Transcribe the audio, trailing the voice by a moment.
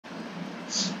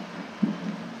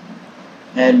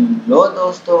Hello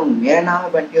दोस्तों, मेरा नाम है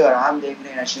बंटी और आप देख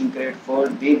रहे हैं एक्सपेक्टो crate for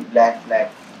the black flag.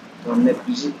 तो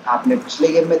आपने पिछले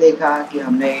गेम में देखा कि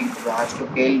हमने एक जहाज को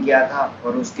टेल किया था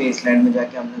और उसके इसलैंड में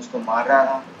जाके हमने उसको मार रहा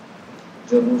था,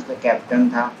 जो भी उसका कैप्टन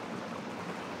था।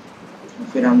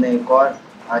 फिर हमने एक और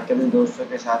आके अपने दोस्तों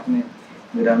के साथ में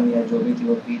विरम या जो भी थी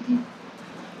वो पी थी।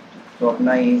 तो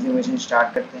अपना यहीं से मिशन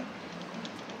स्टार्ट करते हैं।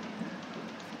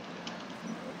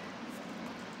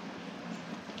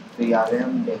 तो याद है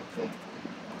हम देखते हैं।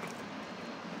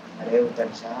 अरे उतर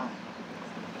जा।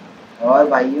 और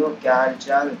भाइयों क्या हाल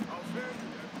चाल।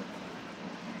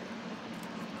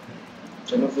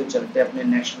 चलो फिर चलते हैं अपने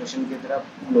नेक्स्ट मिशन की तरफ।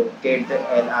 Locate the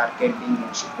L arcade in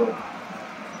Mexico.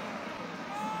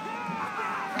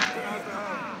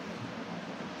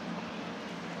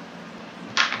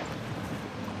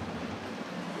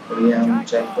 तो ये हम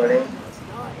चल पड़े।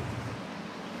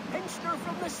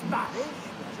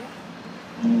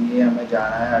 ये हमें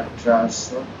जाना है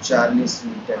 1840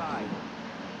 मीटर की।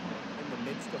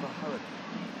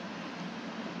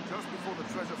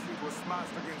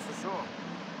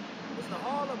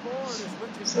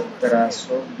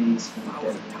 $1720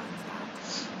 मीटर।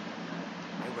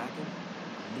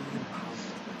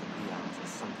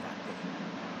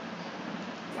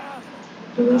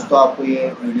 तो दोस्तों, आपको ये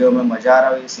वीडियो में मज़ा आ रहा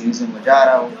हो, ये सीरीज में मज़ा आ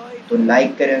रहा हो तो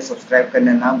लाइक करें, सब्सक्राइब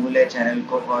करना ना भूलें चैनल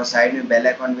को, और साइड में बेल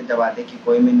आइकन भी दबा दें कि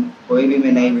कोई भी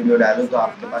मैं नई वीडियो डालूं तो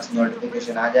आपके पास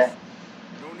नोटिफिकेशन आ जाए।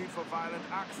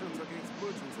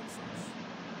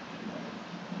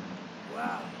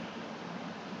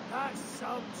 That's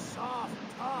some soft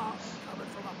talk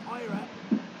coming from a pirate.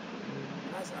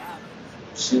 As it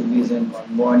happens. Ship vision on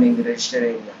morning register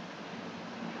area.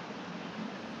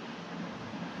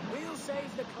 We'll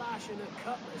save the clashing of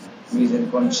cutlasses. Vision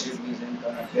con ship vision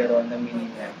can appear on the mini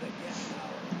map.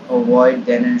 Avoid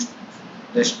then and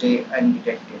the stay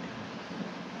undetected.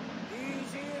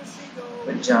 Easy as she goes.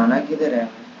 पर जाना किधर है?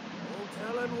 No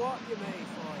telling what you may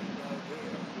find out here.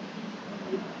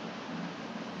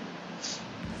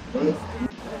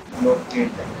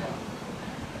 Locate them.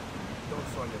 Don't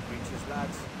soil your breeches,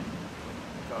 lads.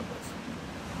 God bless.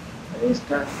 अरे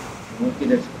इसका वो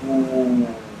किधर?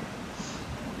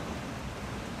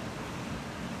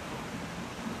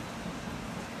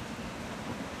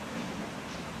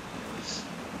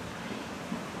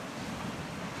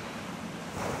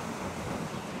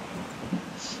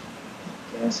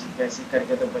 कैसे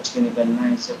करके तो बच के निकलना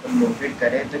है इससे। अपन लोकेट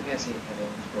करें तो कैसे करें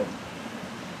उसको?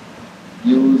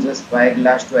 Use a spy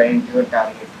glass to identify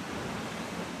target.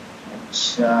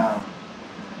 अच्छा,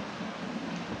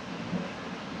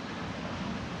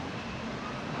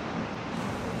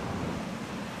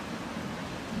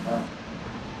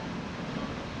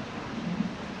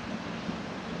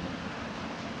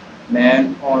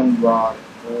 मैन ऑन वार।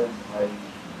 ओ भाई,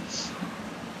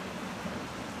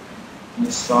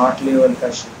 ये 60 लेवल का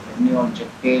शिप है। New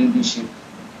object tell the ship.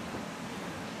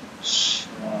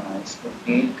 इसको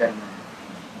टेल करना है।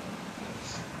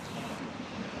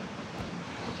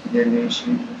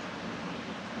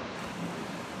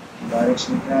 बारिश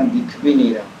में इतना दिख भी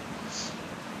नहीं रहा।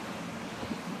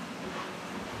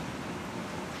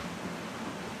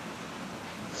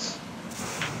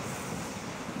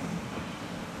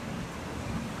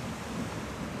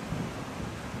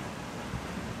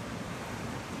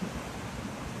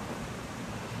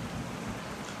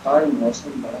 और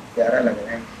मौसम बड़ा प्यारा लग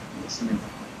रहा है इसमें।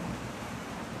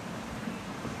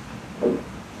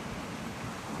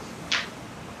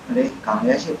 अरे कहाँ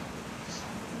गया शिप?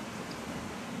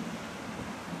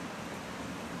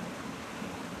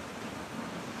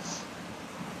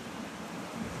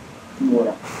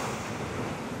 बोरा।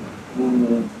 वो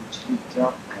बिजली क्या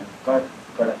भयंकर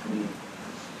कड़क रही है।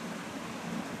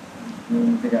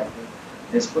 पे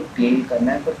जाते इसको टेल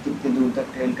करना है, पर कितने दूर तक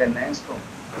टेल करना है इसको?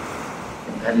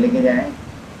 घर लेके जाएं,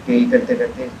 टेल करते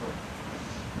करते इसको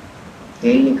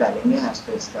तेल निकालेंगे हाथ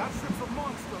पे इसका।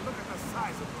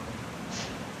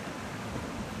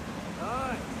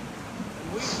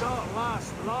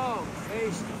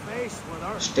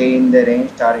 Stay in the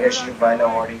range, target ship while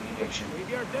avoiding detection. Leave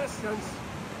your distance.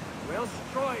 We'll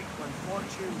strike when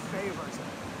fortune favors it.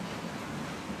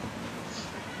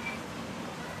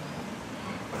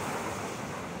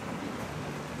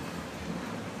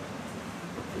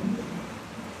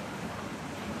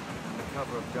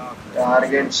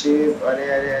 Target ship. अरे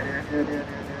अरे अरे अरे अरे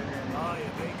अरे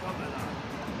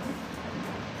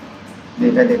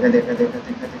देखा देखा देखा देखा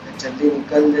देखा देखा। जल्दी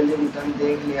निकल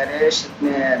देख लिया। अरे शिप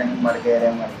में अरे मर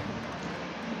गए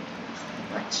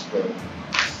बच गए।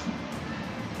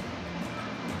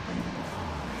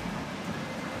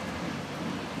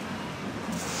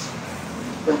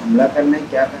 तो हमला करना है,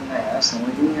 क्या करना है यार,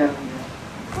 समझ नहीं आ रहा है।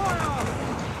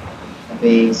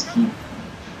 अबे इसकी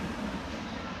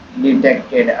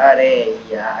डिटेक्टेड, अरे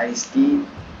यार इसकी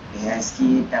भैंस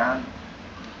की टांग।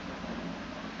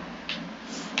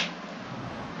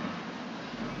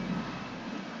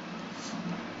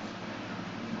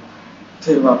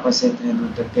 फिर वापस से इतने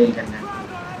दूर तक टेल करना है।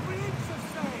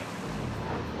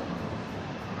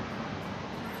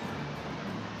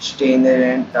 Stay in the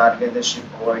and target the ship,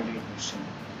 avoid detection.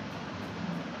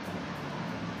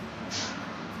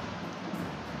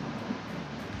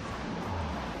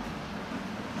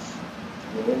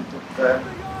 तो कर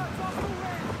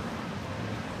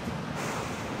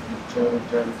चल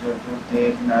चल चल तू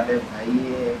देख ना ले भाई,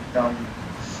 ये एकदम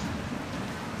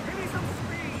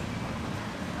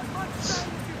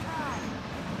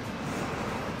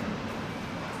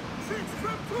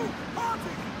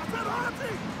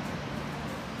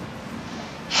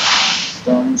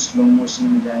स्लो मोशन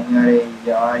में जाएंगे। अरे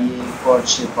यार ये एक और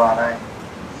शिप आ रहा है,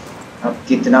 अब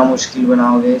कितना मुश्किल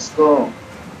बनाओगे इसको।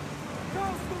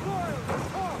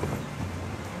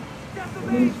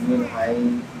 हाई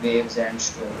वेव्स एंड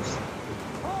स्ट्रोक्स,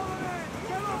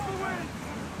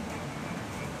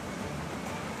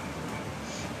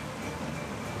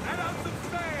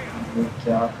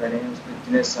 क्या करें, उसमें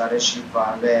इतने सारे शिप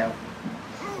आ गए। अब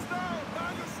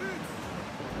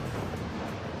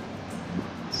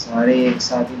सारे एक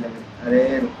साथ ही लगे।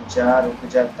 अरे रुक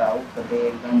जा ताऊ, कभी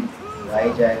एकदम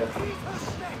भाई जाएगा।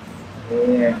 अरे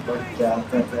एडवर्ड क्या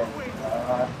कर रहे हैं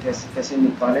यार, कैसे कैसे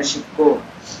निकाले शिप को।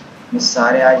 ये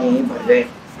सारे आज यहीं भर गए।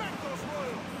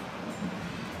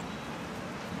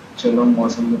 चलो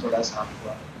मौसम में थोड़ा साफ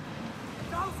हुआ।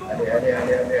 अरे अरे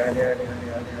अरे अरे अरे अरे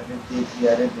अरे अरे अरे देखिए,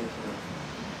 अरे देखिए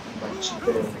बच्ची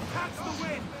करे।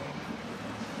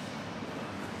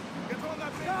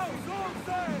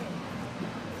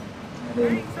 अरे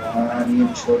यार ये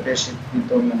छोटे शिप भी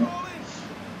तो मैंने,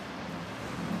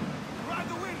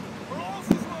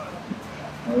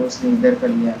 और उसने इधर कर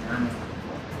लिया ना,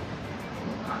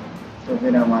 तो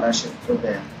फिर हमारा शिप तो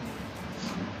गया।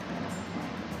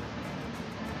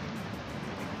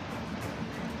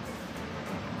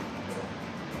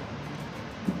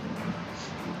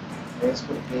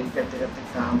 इसको ट्रेन करते करते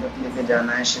कहाँ तक लेके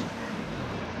जाना है शिप।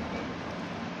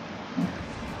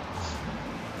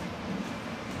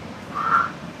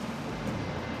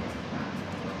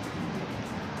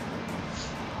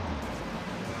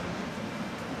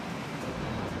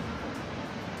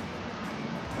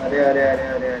 अरे अरे अरे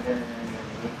अरे अरे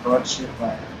एक और शिप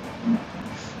आया।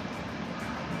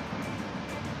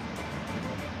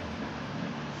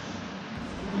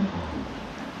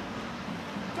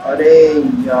 अरे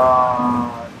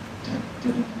यार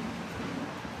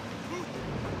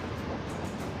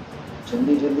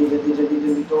जल्दी जल्दी जल्दी जल्दी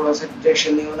जल्दी, थोड़ा सा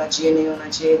डिस्ट्रैक्शन नहीं होना चाहिए, नहीं होना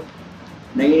चाहिए।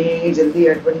 नहीं जल्दी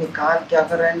हेडबट निकाल, क्या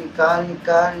कर रहा है, निकाल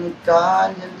निकाल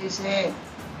निकाल जल्दी से।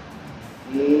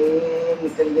 ये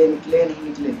निकल गए, निकले नहीं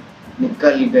निकले,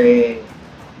 निकल गए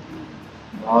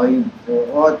भाई,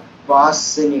 बहुत पास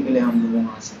से निकले हम लोग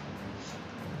वहां से।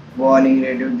 Warning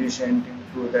radio dissenting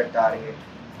to the target.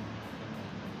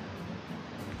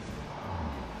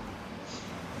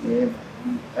 ये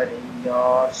भाई, अरे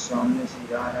यार सामने से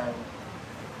जा रहा है।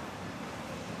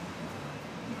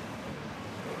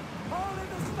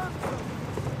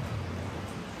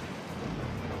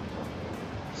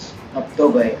 अब तो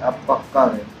गए, अब पक्का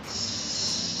गए।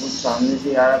 वो सामने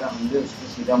से आ रहा था, हम भी उसके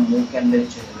सीधा मुंह के अंदर ही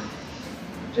चले गए।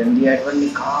 जल्दी एडवर्ड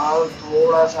निकाल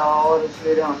थोड़ा सा, और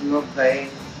फिर हम लोग गए।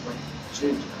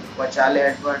 बचा ले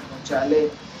एडवर्ड, बचा ले।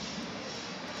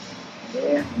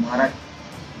 ये हमारा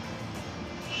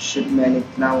शिप मैन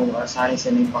इतना आसानी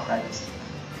से नहीं पकड़ा जा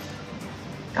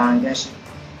सकता। कहाँ गया शिप,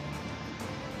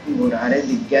 बुरारे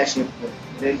दिख गया शिप को।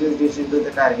 Radio station to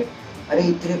the target. अरे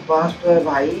इतने पास तो है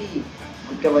भाई,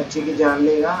 क्या बच्चे की जान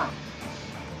लेगा।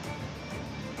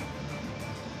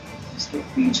 इसके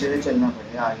पीछे से चलना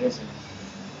पड़ेगा, आगे से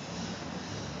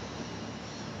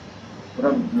पूरा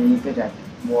घूम के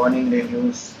जाते। Warning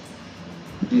radios.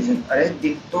 अरे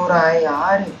दिख तो रहा है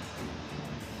यार,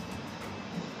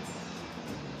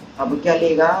 अब क्या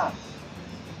लेगा।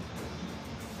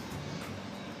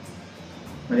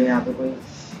 अरे यहाँ पे कोई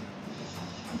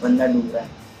बंदा डूब रहा है,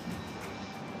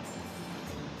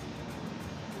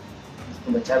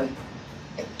 इसको बचा भी।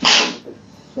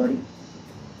 सॉरी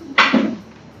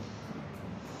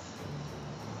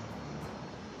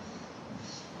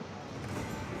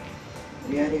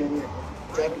अरे अरे अरे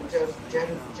चल चल चल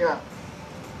चल।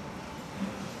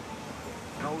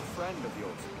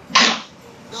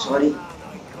 Sorry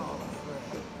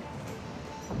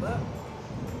But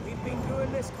we've been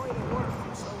doing this kind of work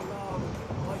for so long,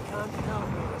 I can't help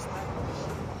but respect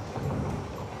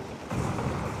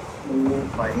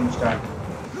fighting start.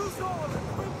 Loose all and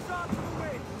crimson to the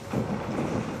wind.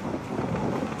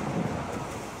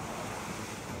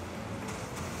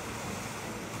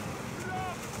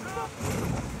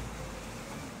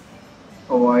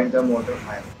 Avoid the mortar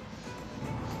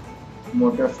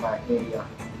fire area.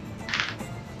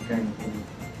 Continue.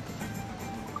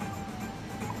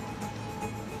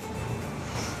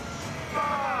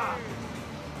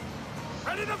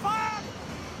 Ready to fire!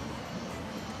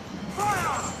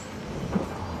 Fire!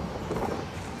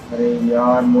 अरे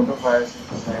यार motor fire से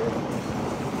फंसाएगा।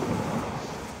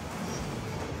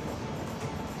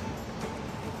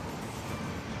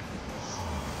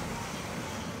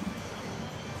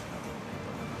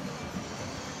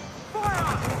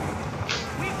 Fire!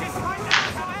 Weakest right now,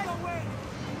 on the wind.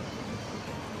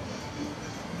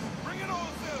 Bring it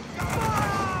all, Phil.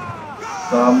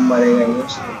 कब मरेगा ये?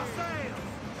 Sails!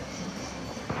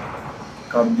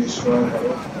 कब destroy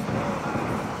करे?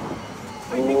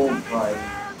 ओ भाई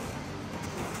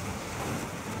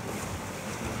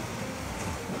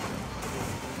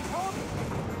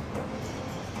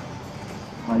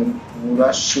भाई पूरा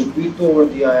शिप ही तोड़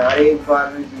दिया यार एक बार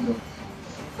में भी। तो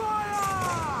Fire!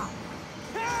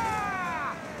 Yeah!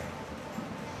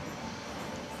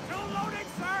 Still loading,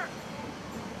 sir.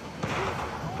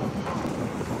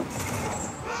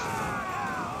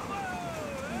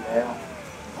 गया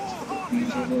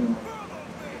पीछे से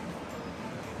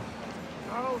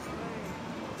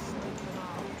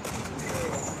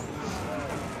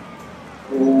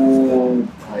ओ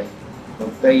भाई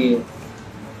लगता ही है।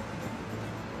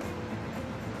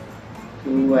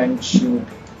 To and shoot.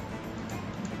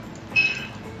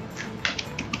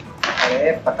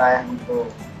 अरे पता है हमको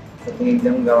तो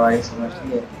एकदम गवाही समझ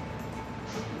लिए।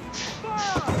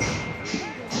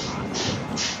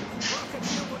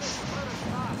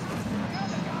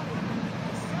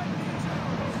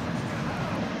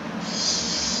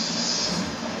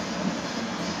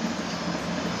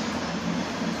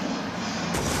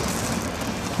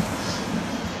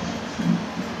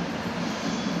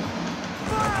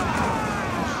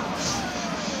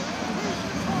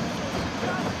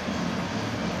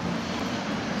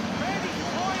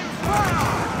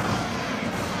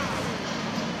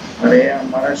 अरे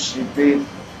हमारा शिप ही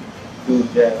डूब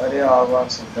जाए। अरे आवाज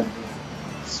से कर दी।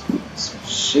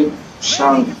 Ship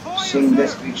शंक Singh the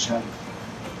speed शंक।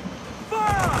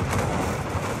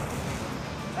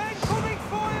 Incoming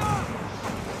fire!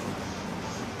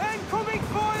 Incoming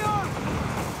fire!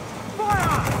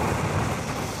 Fire!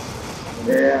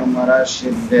 अरे हमारा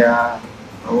शिप गया।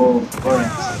 ओ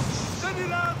Steady,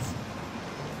 lads!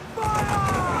 Fire!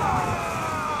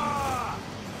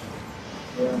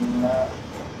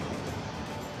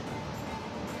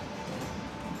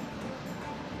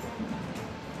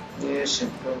 ये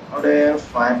शिप को अरे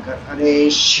फायर कर। अरे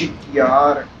शिट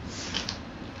यार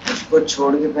उसको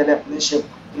छोड़ के पहले अपने शिप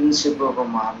इन शिपों को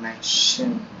मारना है।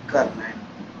 करना है।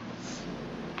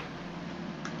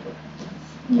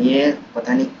 ये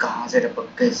पता नहीं कहाँ से टपक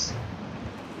गए।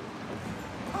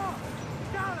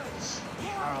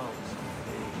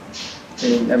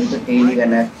 अभी तो टेल ही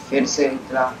करना है फिर से।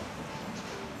 इतना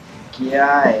क्या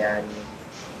है यार ये?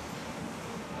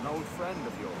 An old friend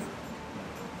of yours?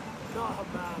 Not a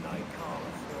man I call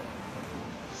a friend.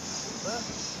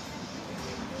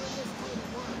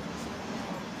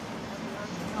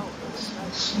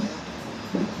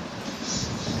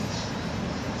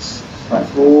 But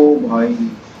ओ भाई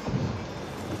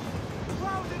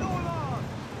Round it all on!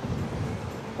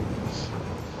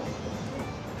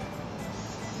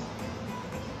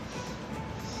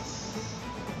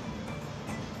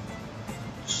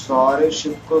 सारे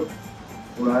शिप को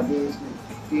उड़ा दिया इसने।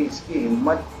 इसकी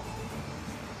हिम्मत।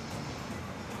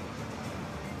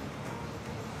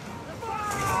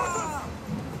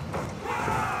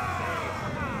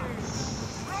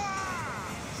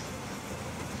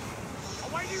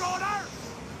 Awaiting order!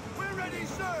 We're ready,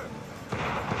 sir!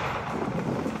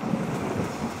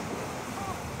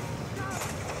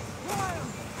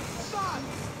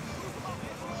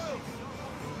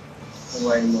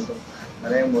 भाई मोटो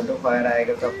अरे मोटो फायर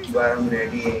आएगा तो अब की बार हम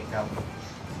रेडी है काम।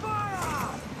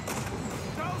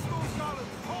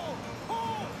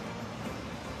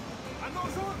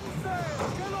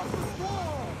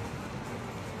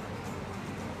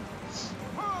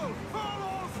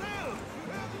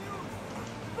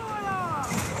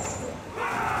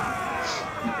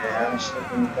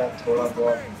 उनका थोड़ा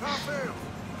बहुत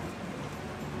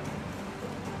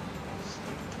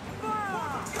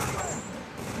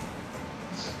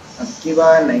अब की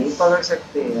बार नहीं पकड़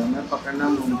सकते। हमें पकड़ना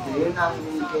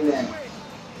नामुमकिन है।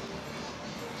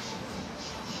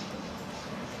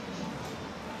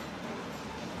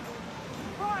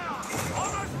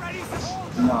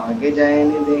 ना आगे जाए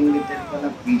नहीं देंगे तेरे को, ना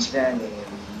पीछे आने देंगे,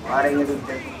 मारेंगे तो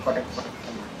तेरे को पटक पटक के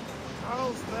मारेंगे।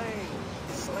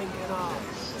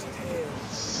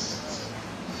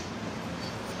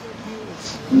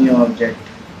 New object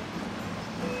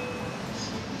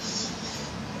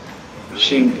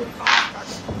shrink.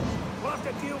 We'll have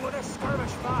to deal with this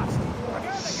skirmish fast.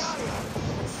 Prepare the galleon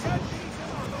and shed these in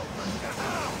on them.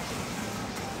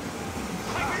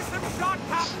 Take me some shot,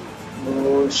 Captain.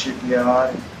 Oh shit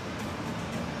यार।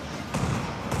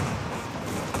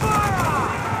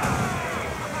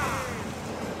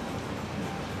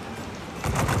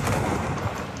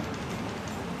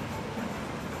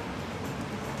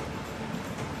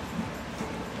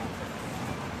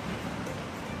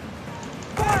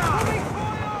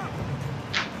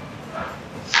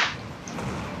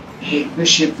 एक भी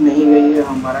शिप नहीं गई है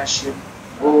हमारा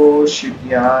शिप। ओ शिट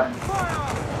यार।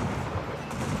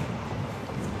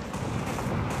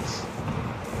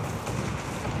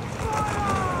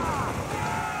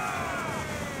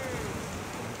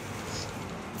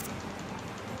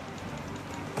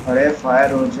 अरे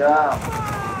fire हो जा।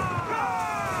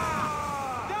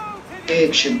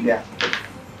 एक शिप गया।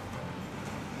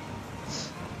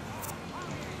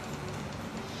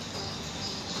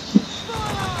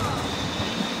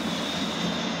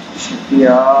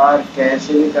 यार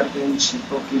कैसे भी करके इन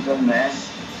शिपों की तो मैं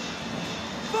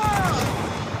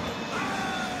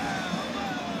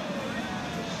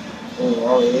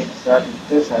एक साथ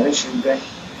इतने सारे शिप गए।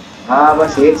 हाँ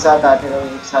बस एक साथ आते रहो,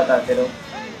 एक साथ आते रहो।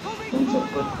 तुम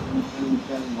सबको चुन चुन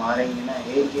के मारेंगे ना,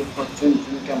 एक एक को चुन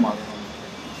चुन के मारूंगा।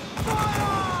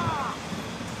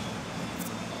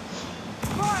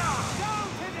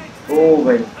 ओ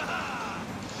भाई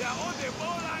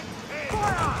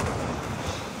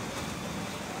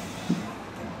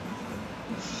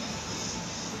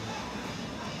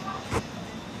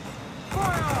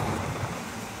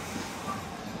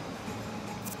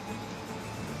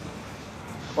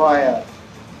फायर।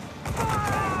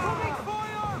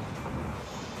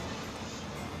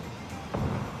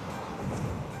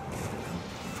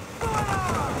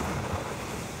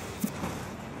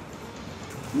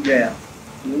 गया।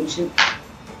 तीन शिप।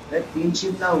 अरे तीन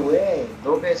शिप ना हुए,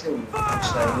 दो कैसे हुए?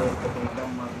 शायद तो एकदम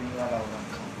मरने वाला हो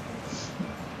रखा।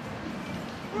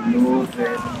 लूट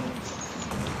रहे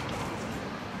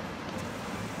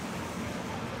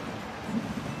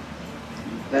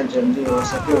जितना जल्दी हो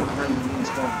सके उतना जल्दी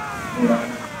इसका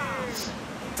उड़ाना।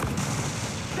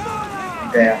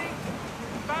 गया।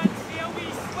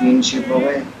 तीन शिप हो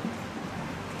गए।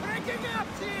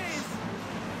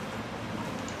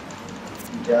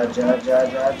 जा जा जा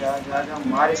जा जा जा जा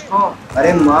मार इसको।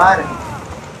 अरे मार।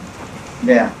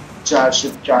 गया। चार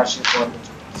शिप और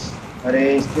बचे। अरे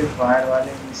इसके फायर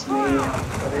वाले इसमें।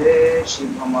 अरे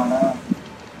शिप हमारा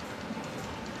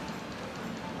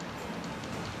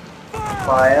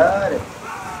फायर।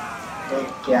 तो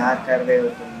क्या कर रहे हो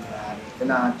तुम यार?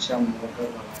 इतना अच्छा मोटर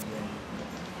बना दिया।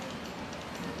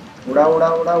 उड़ा उड़ा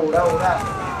उड़ा उड़ा उड़ा।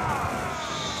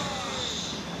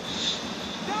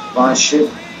 5 शिप।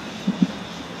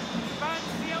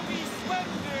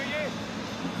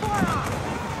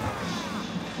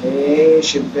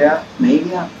 शिप गया नहीं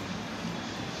गया।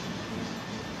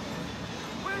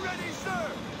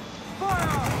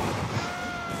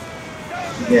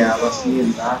 गया बस ये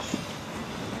लाश।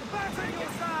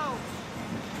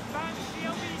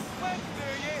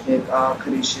 एक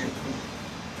आखिरी शिप।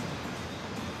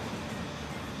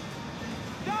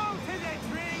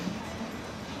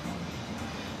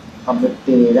 अब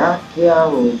तेरा क्या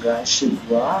होगा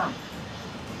शिवा?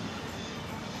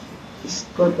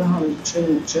 इसको तो हम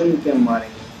चुन चुन के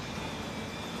मारेंगे।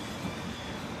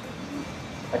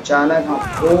 अचानक हम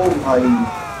ओ भाई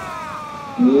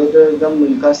ये तो एकदम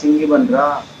मिल्खा सिंह ही बन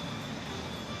रहा।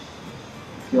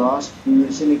 क्या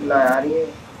स्पीड से निकला यार ये।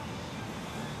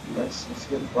 बस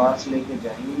इसके पास लेके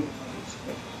जाएंगे।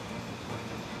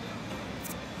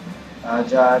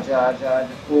 आजा आजा आजा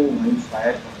आजा। ओ भाई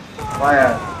फायर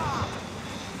फायर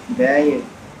गया ये।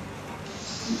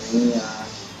 नहीं यार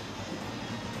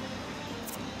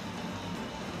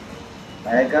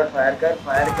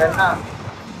फायर करना।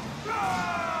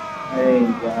 अरे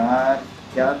यार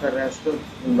क्या कर रहा है? उसको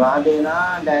उड़ा देना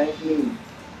डायरेक्टली।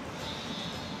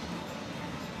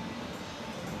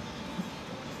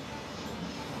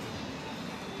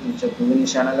 जब भी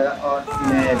निशाना लगा और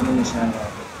मैं भी निशाना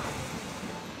लगा।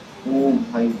 ओ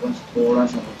भाई बस थोड़ा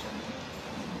सा बचा।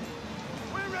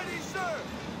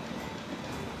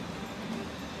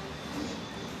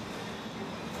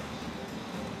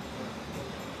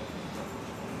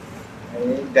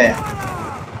 गया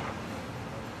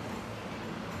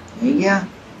नहीं गया।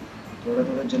 थोड़ा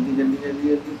थोड़ा जल्दी जल्दी जल्दी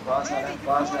जल्दी पास आ रहा है,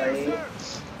 पास आ रहा है।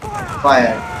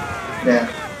 फायर देयर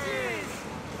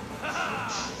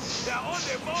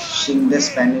शिंग द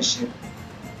स्पेनिश शिप।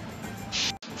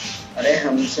 अरे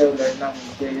हमसे उलटना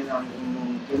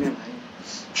मुमकिन है भाई।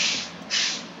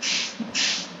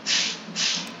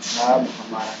 अब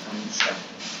हमारा काम स्टार्ट।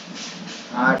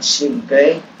 8 शिप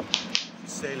गए।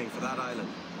 Sailing for that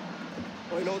island.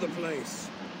 I know the place.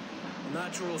 A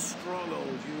natural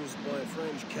stronghold used by a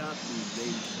French captain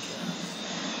named Cass.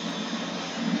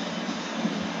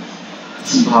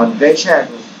 भाग गए शायद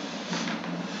वो।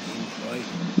 Right.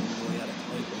 I had a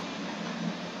title.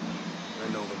 I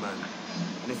know the man.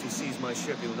 And if he sees my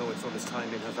ship, he'll know it from his time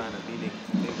in Havana, meaning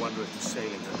they wonder if he's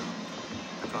sailing or not.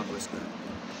 I can't risk that.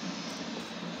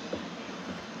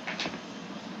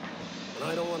 And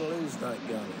I don't want to lose that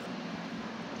galleon.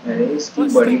 अरे इसकी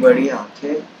बड़ी बड़ी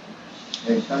आंखें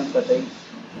एकदम कतई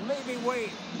Maybe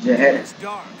wait. जहर। It's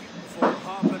dark before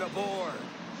hopping aboard.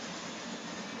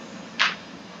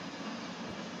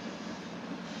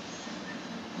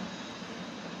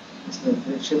 इसने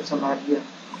फिर शिप संभाल लिया।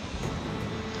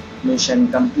 Mission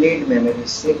complete. Memory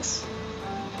 6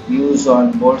 use on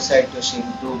board side to sink.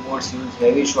 2 boats use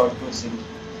heavy shot to sink.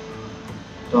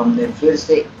 तो हमने फिर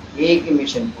से एक ही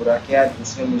मिशन पूरा किया,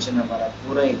 दूसरे मिशन हमारा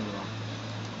पूरा ही हुआ।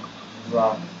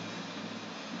 वाह।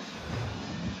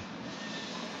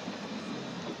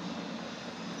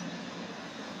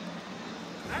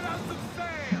 Let out some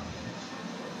sail.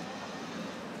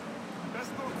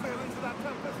 Let's go sail into that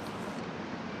tempest.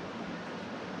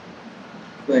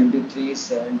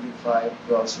 2375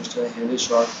 crosses to a heavy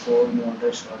shot 4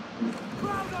 motor shot 2।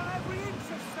 Crowd on every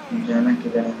inch of sail. जाना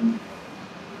किधर है हम?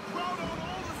 Crowd on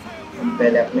all the sail. हम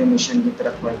पहले अपने मिशन की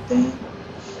तरफ बढ़ते हैं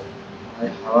और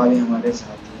हवा भी हमारे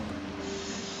साथ ही है।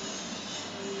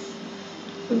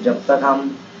 तो जब तक हम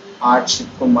 8 शिप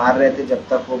को मार रहे थे, जब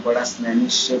तक वो बड़ा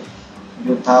स्पेनिश शिप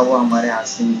जो था वो हमारे हाथ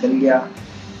से निकल गया।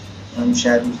 हम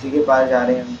शायद उसी के पास जा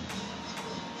रहे हैं।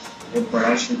 ये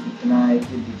बड़ा शिप इतना है कि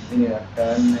दिख भी नहीं रहा,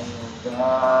 टर्न नहीं होता।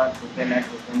 ठुके ना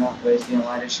वैसे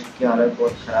हमारे शिप की हालत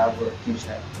बहुत खराब हो रखी है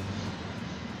शायद।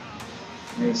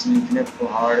 इसमें इतने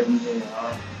पहाड़ भी है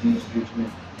यार बीच बीच में।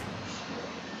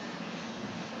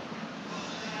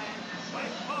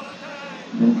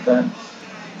 मिलकर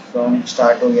सॉन्ग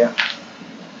स्टार्ट हो गया।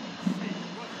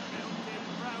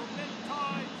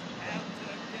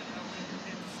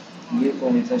 ये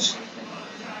कौन सा शिप है?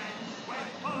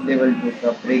 लेवल 2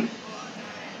 का ब्रिग।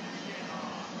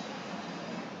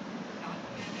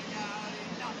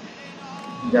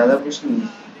 ज़्यादा कुछ नहीं,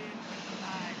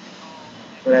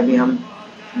 पर अभी हम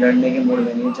लड़ने के मूड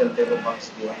में नहीं, चलते को पक्ष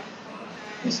किया।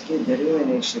 इसके जरिए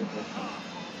मैंने एक शिप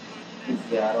देखी,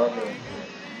 प्यार वाले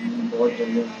बहुत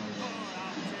जल्दी,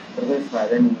 पर कोई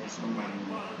फायदा नहीं है इसको मारने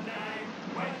में।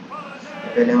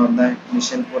 पहले हम अपना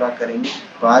मिशन पूरा करेंगे,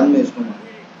 बाद में इसको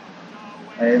मारेंगे।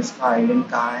 अरे इसका आइलैंड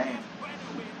कहाँ है?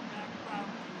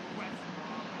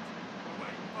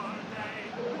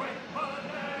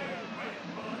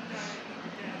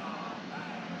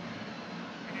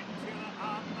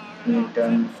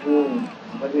 टर्न 2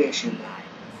 पर भी एक शिप है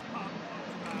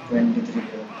 23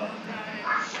 लेवल का।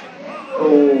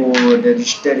 ओह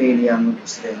रजिस्टर एरिया में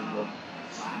घुस रहे हैं लोग।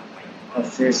 अब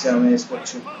फिर से हमें इसको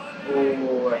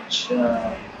ओह अच्छा,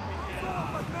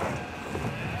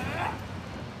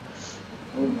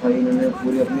 ओ भाई इन्होंने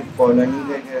पूरी अपनी कॉलोनी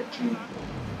करके रखी है।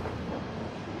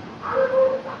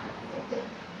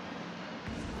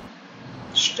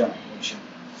 स्टार्ट मिशन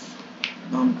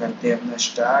हम करते हैं अपना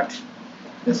स्टार्ट।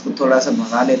 इसको थोड़ा सा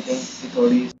भगा लेते हैं कि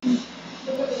थोड़ी सी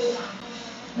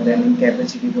रनिंग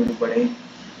कैपेसिटी थोड़ी बढ़े।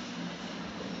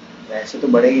 वैसे तो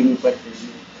बढ़ेगी नहीं, पर फिर भी।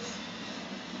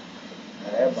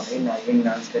 अरे भाई नागिन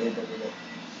डांस करे तो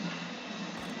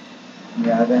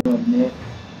याद है हम अपने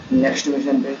नेक्स्ट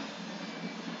मिशन पे।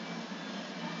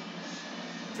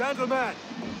 Gentlemen,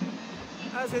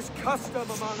 as is custom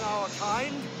among our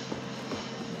kind,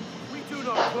 we do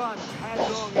not plunge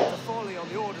headlong into folly on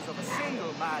the orders of a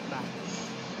single madman,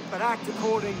 but act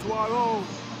according to our own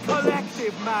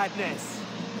collective madness.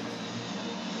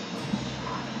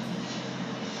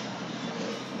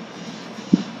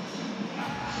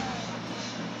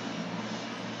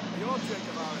 The object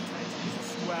of our attention is a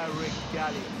square-rigged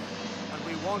galleon, and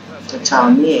we want her to अच्छा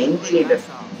हम ही हैं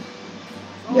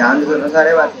ध्यान से सुनो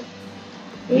सारे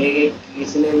बातें। एक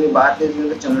किसी ने भी बात नहीं सुनी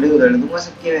तो चमड़ी उधेड़ दूंगा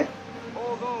सबकी मैं।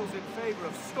 All those in favor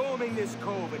of storming this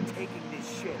cove and taking this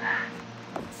ship,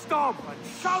 stomp and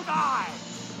shout aye!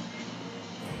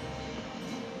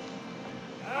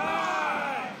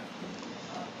 Aye!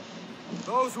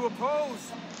 Those who oppose,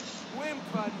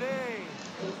 whimper nay.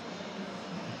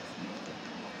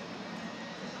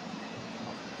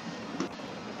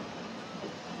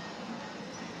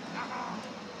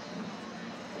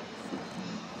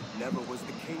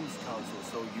 council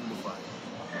so unified.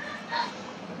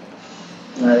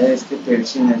 अरे इसकी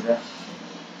तिरछी नजर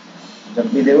जब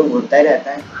भी देखो घुरता ही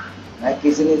रहता है। मैं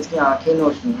किसी ने इसकी आंखें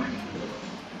नोच ली।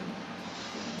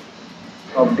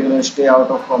 Optical stay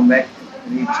out of combat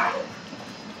reach.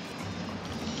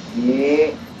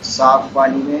 ये साफ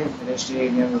पानी में रेस्ट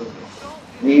एरिया में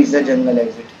reach the jungle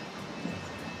exit.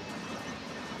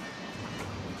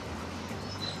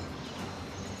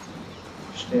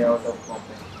 Stay out of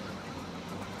combat.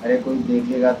 अरे कोई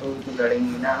देखेगा तो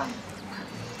लड़ेंगे ना।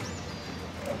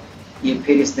 ये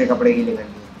फिर इसने कपड़े गीले कर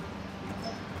लिए।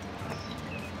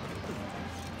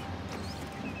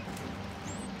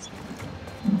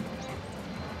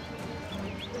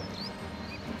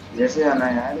 जैसे आना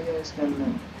यार ये इसके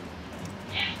अंदर।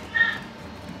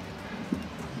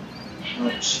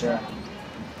 अच्छा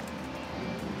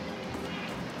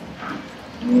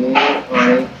ये और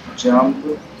एक जंप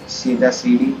सीधा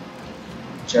सीढ़ी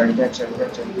चढ़ जा चढ़ जा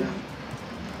चढ़ जा।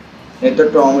 ये तो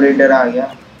टॉम राइडर आ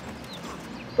गया।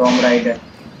 टॉम राइडर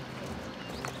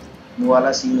वो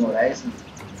वाला सीन हो रहा है इसमें।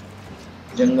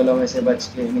 जंगलों में से बच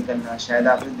के निकलना शायद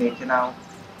आपने देखे ना हो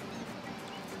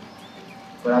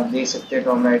पर आप देख सकते हैं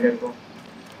टॉम राइडर को।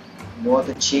 बहुत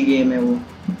अच्छी गेम है वो।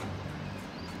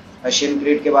 एशियन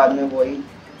क्रीड के बाद में वही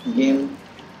गेम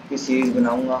की सीरीज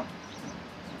बनाऊंगा।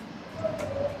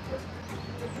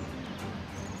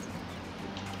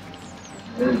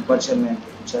 ऊपर चल मैं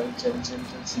चल चल चल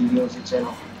चल सीढ़ियों से चल।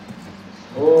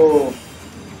 ओ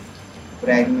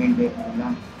फ्रैगमेंट देखने मिला।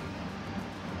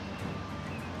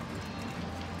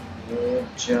 ये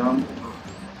जंप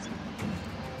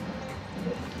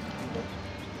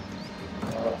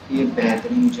ये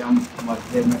बेहतरीन जंप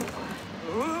मरते में।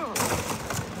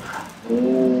 ओ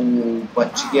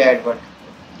बच गया एडवर्ड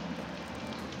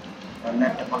वरना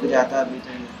टपक जाता अभी तो।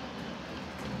 ये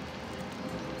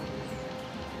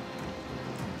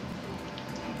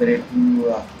ब्रेकिंग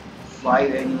हुआ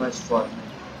 5 एनिमल्स फॉर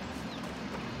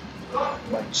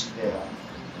बच गया।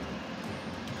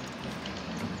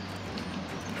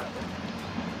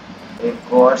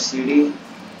 एक और सीढ़ी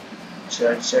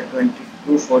चर्च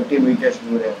 2240 मीटर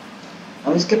दूर है।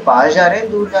 हम इसके पास जा रहे हैं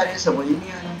दूर जा रहे हैं समझ ही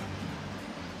नहीं आ रहा।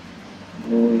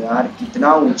 वो यार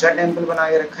कितना ऊंचा टेंपल बना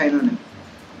के रखा है इन्होंने।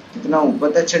 कितना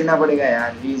ऊपर तक चढ़ना पड़ेगा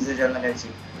यार। रीच द जंगल ऐसे।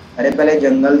 अरे पहले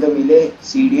जंगल तो मिले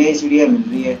सीढ़ियाँ ही सीढ़ियाँ मिल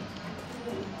रही है।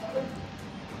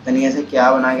 तनिया से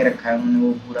क्या बना के रखा है उन्होंने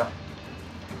वो पूरा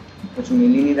कुछ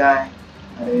मिल ही नहीं रहा है।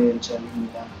 अरे चल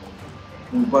मिला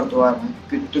ऊपर तो यार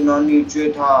कितना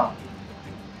नीचे था।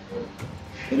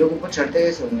 ये लोग ऊपर चढ़ते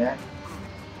कैसे होंगे यार।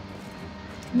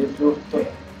 लिफ्ट लुफ्ट तो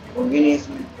होगी नहीं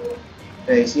इसमें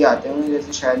तो ऐसे ही आते होंगे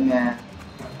जैसे शायद मैं आया।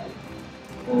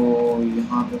 ओ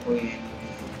यहाँ पे कोई है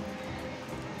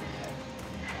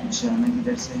नहीं। जाना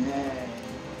किधर से है।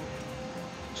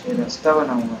 अच्छा रास्ता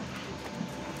बना हुआ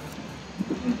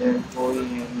इधर कोई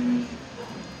है नहीं।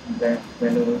 बैठ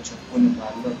पहले वो चप्पू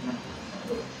निकाल लो अपना।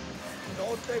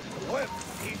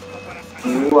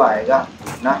 तू आएगा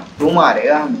ना तू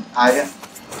मारेगा हमें। आजा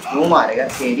तू मारेगा।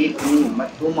 तेरी इतनी हिम्मत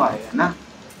तू मारेगा ना।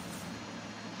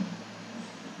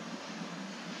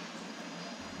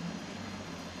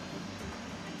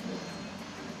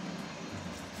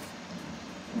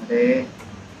 अरे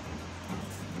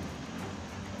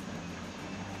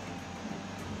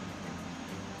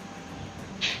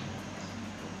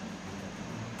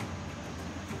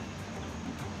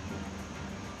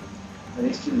अरे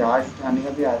इसकी लाश उठाने का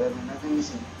भी आदत है ना कहीं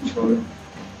से। छोड़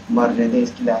मर रहे थे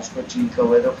इसकी लाश को चील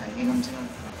कौवे तो खाएंगे कम से कम।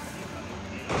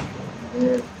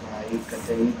 अरे भाई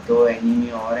कतई 2 एनिमी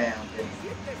और हैं यहाँ पे।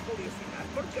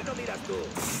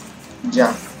 जा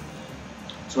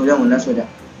सो जा मुन्ना सो जा।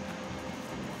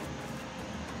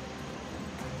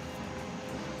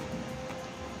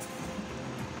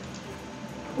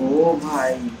 ओ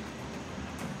भाई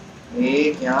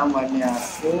ये क्या मरने आ।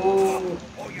 ओ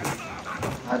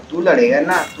तू लड़ेगा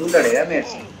ना तू लड़ेगा मेरे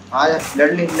से। आ जा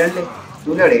लड़ ले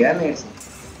तू लड़ेगा मेरे से।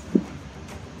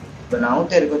 बनाऊं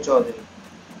तेरे को चौधरी।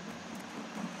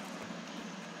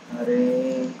 अरे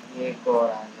एक और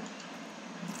आ गया।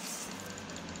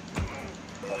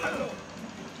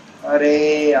 अरे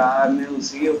यार मैं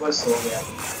उसी के ऊपर सो गया।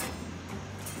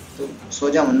 तो सो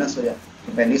जा मुन्ना सो जा।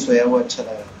 तो पहले सोया वो अच्छा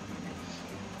लगा।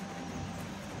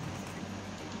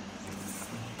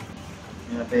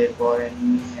 यहाँ पे एक और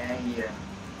एनिमी है ये।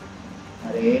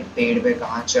 अरे पेड़ पे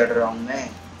कहाँ चढ़ रहा हूँ मैं।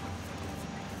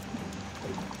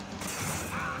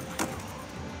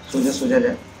 सो जा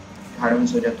जा झाड़ में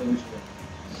सो जा तो भी सो जा।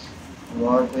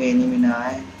 और कोई एनिमी ना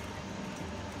आए।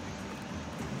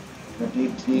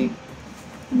 33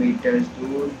 मीटर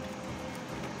दूर।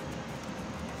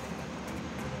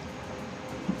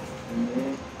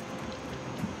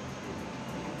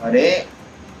 अरे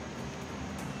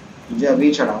तुझे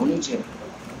अभी चढ़ाऊ नीचे,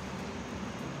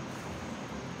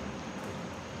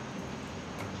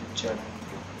 चढ़ा।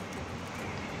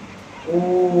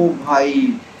 ओ भाई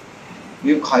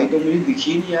ये खाई तो मुझे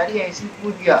दिखी नहीं यार, ये ऐसे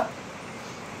कूद गया।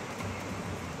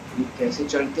 ये कैसे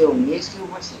चढ़ते होंगे इसके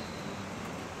ऊपर से,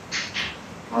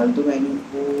 फालतू मेन्यू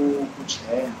को कुछ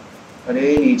है।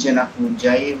 अरे नीचे ना कूद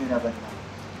जाइए मेरा बंदा,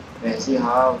 वैसे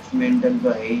हाफ मेंटल तो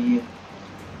है ही है।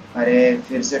 अरे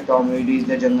फिर से Tom is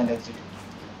the jungle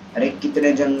exit. अरे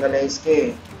कितने जंगल है इसके।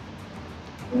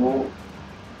 वो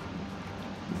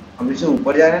अब इसे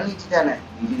ऊपर जाना है नीचे जाना है?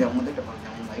 नीचे जाऊंगा तो टपक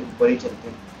जाऊंगा भाई, ऊपर ही चलते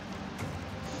हैं।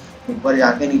 ऊपर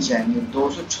जाके नीचे आएंगे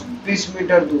 226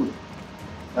 मीटर दूर।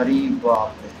 अरे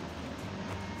बाप रे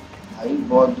भाई,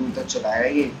 बहुत दूर तक चलाएगा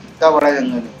ये, कितना बड़ा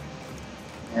जंगल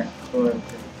है।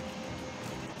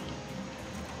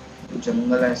 तो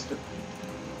जंगल है तो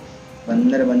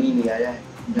बंदर बन ही लिया जाए,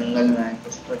 जंगल में आए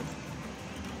कुछ तो।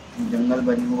 जंगल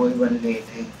बनी वो ही बन रहे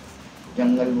थे।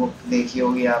 जंगल वो देखी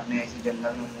होगी आपने, ऐसे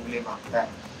जंगल में मुगली भागता है।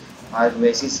 आज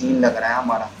वैसे सीन लग रहा है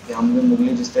हमारा कि हम भी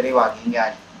मुगली जिस तरह भागेंगे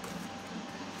आज।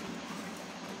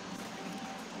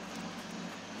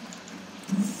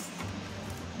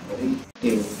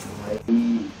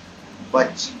 भाई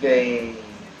बच गए।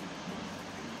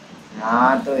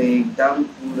 यहाँ तो एकदम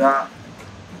पूरा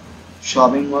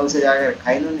शॉपिंग मॉल से जाकर रखा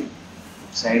है इन्होंने,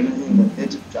 साइड में से निकलते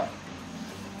चुपचाप।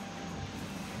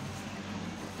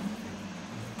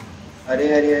 अरे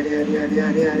अरे अरे अरे अरे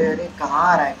अरे अरे अरे कहाँ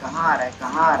आ रहा है, कहाँ आ रहा है,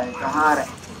 कहाँ आ रहा है, कहाँ आ रहा है।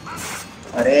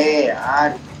 अरे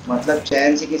यार मतलब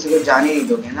चैन से किसी को जाने नहीं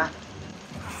दोगे ना,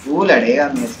 तू लड़ेगा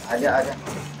मेरे से, आजा आजा।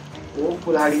 ओ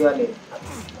कुल्हाड़ी वाले,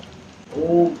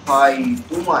 ओ भाई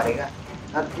तू मारेगा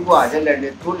ना, तू आजा लड़ ले,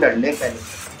 तू लड़ ले पहले,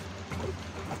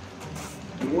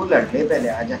 तू लड़ ले पहले,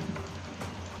 आजा।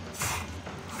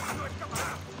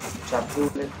 चाकू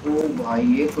ले, ओ भाई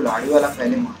ये कुल्हाड़ी वाला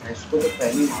पहले मारा है, इसको तो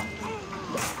पहले मार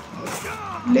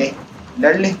ले,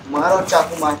 लड़ ले, मार और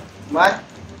चाकू मार मार।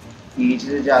 पीछे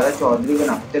से ज्यादा चौधरी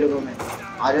बनाते रहो मैं,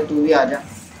 आजा तू भी आजा।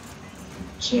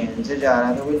 चैन से जा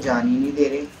रहा था, कोई जान ही नहीं दे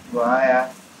रही। वाह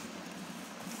यार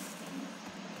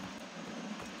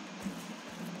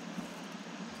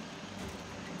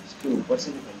इसके ऊपर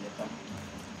से निकल लेता हूँ।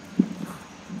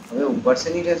 अबे ऊपर से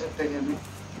नहीं रह सकता क्या मैं,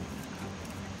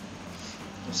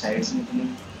 तो साइड से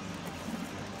निकलेंगे।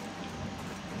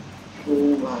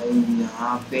 ओ भाई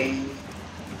यहाँ पे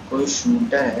कोई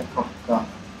शूटर है पक्का।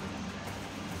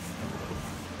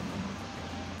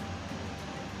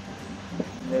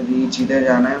 रीच इधर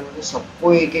जाना है मुझे,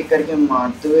 सबको एक एक करके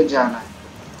मारते हुए जाना है।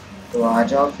 तो आ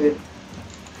जाओ फिर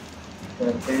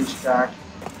करते हैं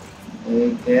स्टार्ट।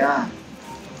 एक गया,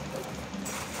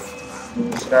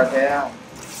 दूसरा गया,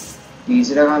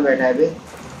 तीसरा कहाँ बैठा है बे।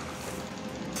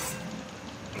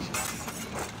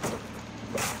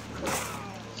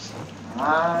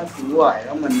 हाँ तू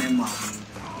आएगा मरने मारने,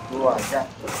 तू आजा।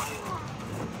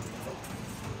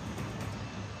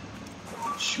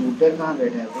 शूटर कहाँ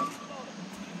बैठा है बे।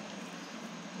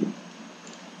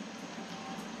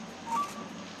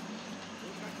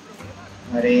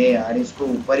 अरे यार इसको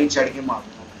ऊपर ही चढ़ के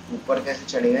मारूंगा। ऊपर कैसे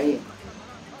चढ़ेगा ये,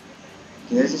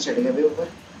 किधर से चढ़ेगा बे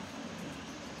ऊपर।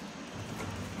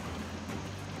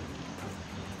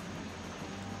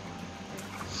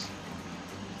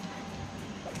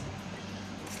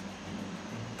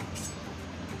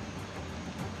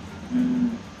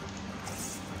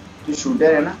 तो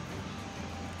शूटर है ना,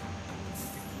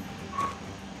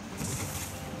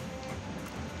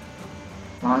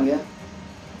 कहाँ गया,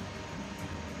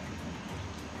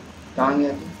 कहाँ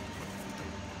गया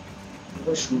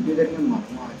तो शूट करके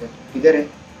मारूंगा। आजा तू, किधर है।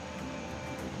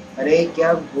 अरे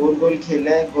क्या गोल गोल खेल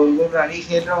रहा है, गोल गोल रानी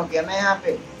खेल रहा हूँ क्या मैं यहाँ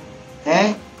पे,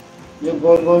 हैं जो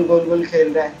गोल गोल गोल गोल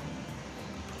खेल रहा है।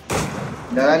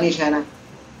 लगा निशाना,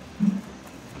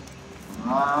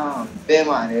 हाँ पे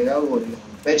मारेगा गोली,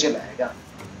 पे चलाएगा।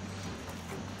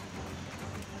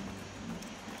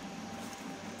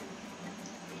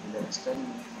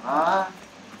 हाँ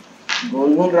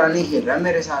गोल गोल रानी खेल रहा है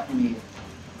मेरे साथ में।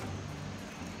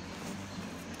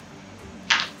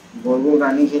 गोल गोल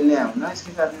रानी खेलने आऊँ ना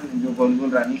इसके साथ में, जो गोल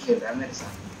गोल रानी खेल रहा है मेरे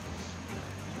साथ।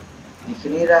 दिख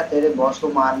नहीं रहा, तेरे बॉस को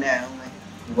मारने आया हूँ मैं,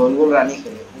 गोल गोल रानी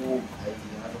खेले। ओ भाई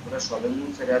यार पूरा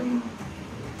शॉपिंग सजा दी।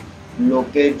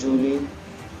 लोकेट जूली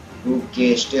टू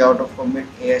के stay out of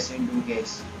combat as in 2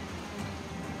 case.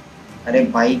 अरे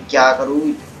भाई क्या करूँ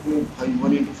भाई,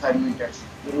 185 मीटर्स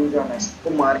जरूर जाना है, सबको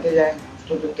मार के जाए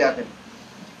तो क्या करें।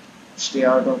 स्टे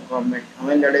आउट ऑफ कॉम्बैट,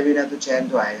 हमें लड़े भी ना तो चैन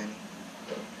तो आएगा नहीं,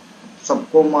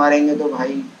 सबको मारेंगे तो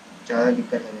भाई ज्यादा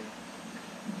दिक्कत है।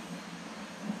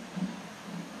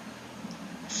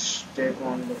 स्टे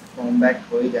कॉम्बैट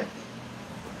हो ही जाती है।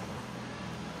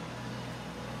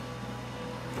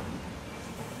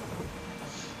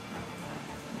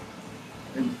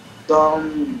 तो हम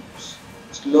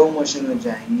स्लो मोशन में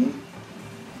जाएंगे,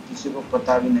 किसी को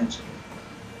पता भी नहीं चले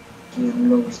कि हम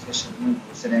लोग उसके शक में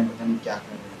घुस रहे हैं, पता नहीं क्या कर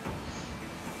रहे हैं।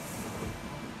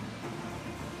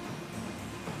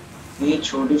 ये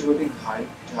छोटी छोटी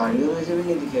झाड़ियों में से भी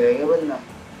नहीं दिखेगा क्या बंदा?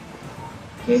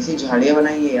 कैसी झाड़ियाँ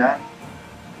बनाई है यार,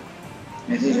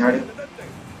 ऐसी झाड़ी।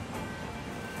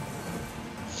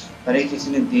 अरे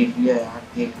किसी ने देख लिया यार,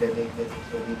 देख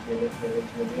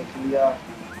लिया।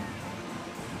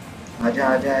 आजा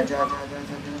आजा आजा आजा आजा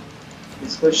आजा,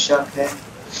 इसको शक है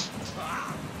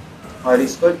और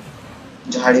इसको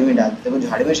झाड़ी में डाल देते। वो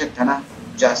झाड़ी में शक था ना,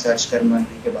 जा सर्च कर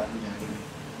मरने के बाद में झाड़ी में।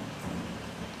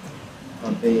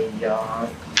 अबे यार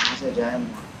कहाँ से जाए,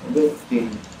 अबे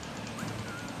तेरी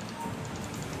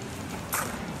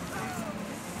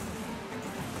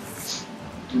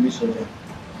तू भी सो जा।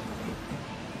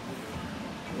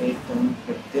 एक तो हम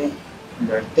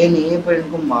लड़ते नहीं है, पर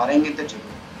इनको मारेंगे तो चलो।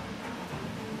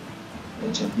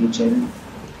 जल्दी चल,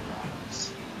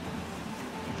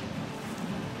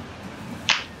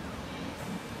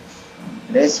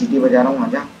 अरे सीटी बजा रहा हूँ,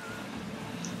 आजा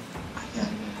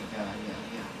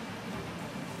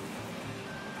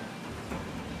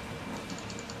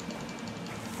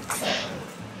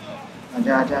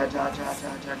आजा आजा आजा आजा आजा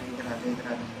आजा, इधर आजा इधर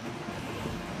आजा।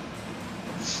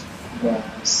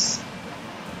 बस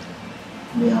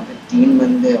यहाँ पे 3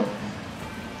 बंदे हो रहे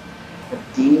हैं,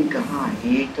 3 कहाँ है?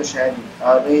 एक तो शायद,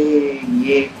 अरे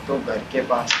ये एक तो घर के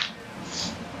पास।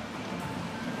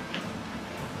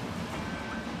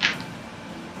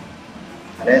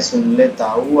 अरे सुन ले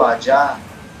ताऊ, आजा,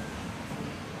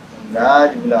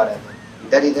 राज बुला रहे थे।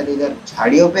 इधर इधर इधर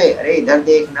झाड़ियों पे, अरे इधर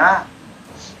देखना।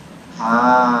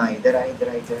 हाँ इधर आ, इधर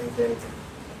आ, इधर इधर इधर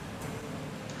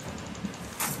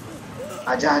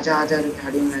आजा आजा आजा,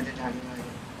 झाड़ी में आजा, झाड़ी में आजा।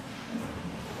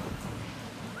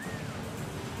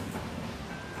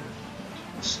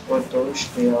 इसको तो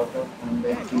स्टे आउट ऑफ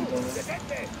कॉम्बैट की तो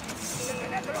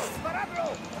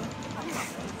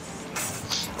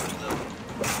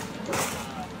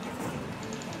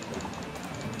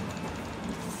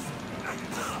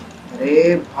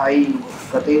अरे भाई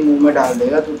कतई मुंह में डाल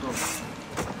देगा तू तो।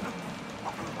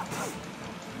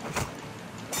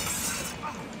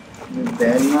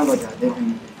 बैल ना बजा दे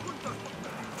कहीं।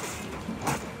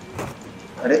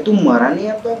 अरे तू मरा नहीं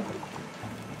अब तो।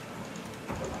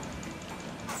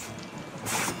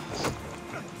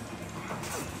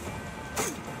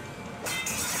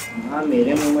 हाँ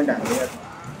मेरे मुंह में डाल देगा।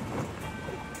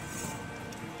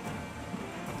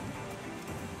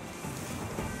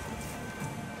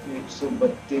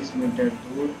 132 मीटर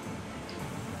दूर।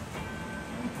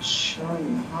 अच्छा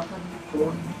यहाँ पर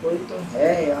कोई तो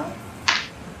है यार,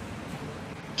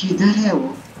 किधर है वो?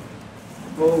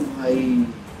 ओ भाई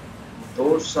तो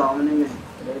सामने में।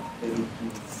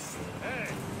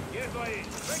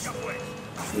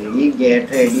 तेरी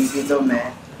गेट रेडी की तो मैं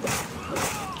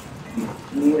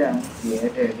नहीं रहा,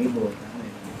 गेट रेडी बोल रहा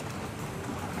मैं।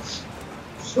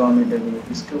 100 मीटर दूर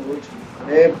इसका वो।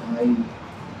 अरे भाई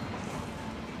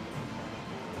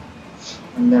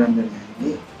अंदर अंदर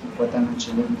जाएंगे तो पता ना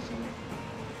चले किसी को।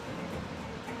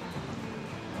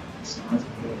 सांस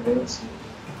ले रहे हो।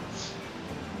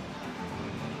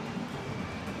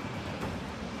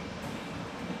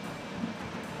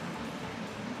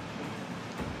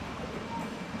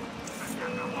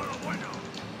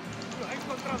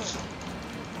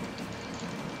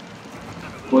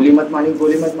 गोली मत मारियो,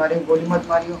 गोली मत मारियो, गोली मत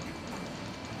मारियो।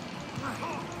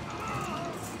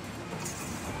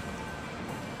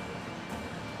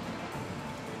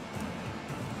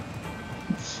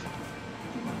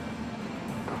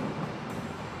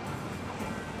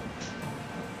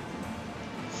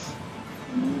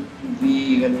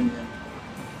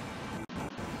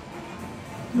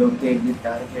 Locate the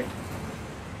target.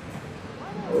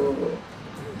 ओ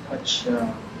अच्छा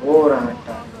हो रहा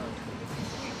टारगेट।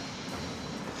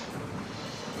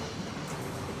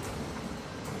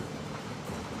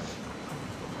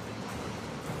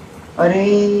 अरे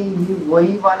ये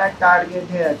वही वाला टारगेट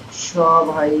है। अच्छा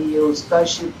भाई ये उसका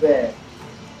शिप है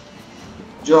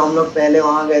जो हम लोग पहले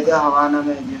वहां गए थे हवाना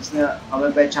में, जिसने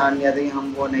हमें पहचान लिया था कि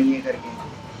हम वो नहीं है करके।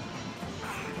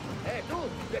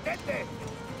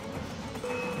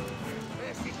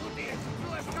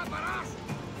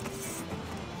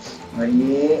 और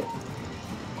ये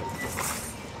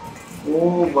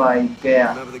ओ भाई क्या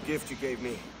गिफ्ट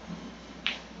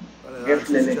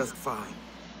ले ले।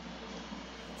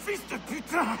 Fils de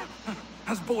putain!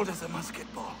 As bold as a musket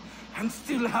ball, and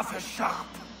still half as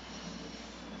sharp.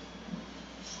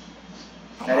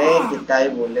 अरे कितना ही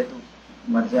बोल ले तू,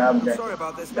 मर जा अब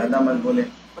ज़्यादा मत बोले।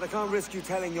 But I can't risk you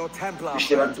telling your Templar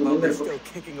पिछली बार friends तूने while मेरे we're still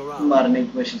kicking को around. मारने की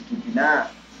कोशिश की थी ना,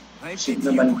 I शिप pity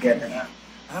में you, बंद किया था Henry. ना।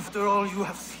 After all you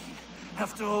have seen,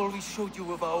 after all we showed you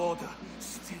of our order,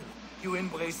 still you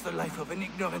embrace the life of an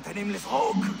ignorant and aimless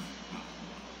rogue.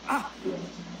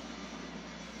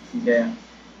 Yeah.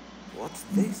 What's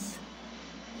this?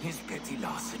 Is petty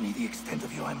larceny the extent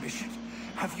of your ambition?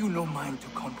 Have you no mind to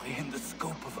comprehend the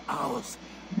scope of ours?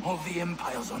 All the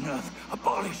empires on Earth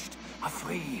abolished, a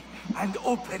free and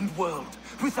open world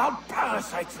without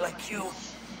parasites like you.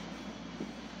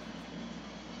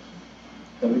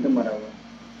 तभी तो मरा हुआ,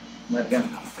 मर गया। Que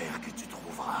l'enfer que tu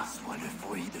trouveras soit le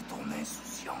fruit de ton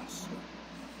insouciance.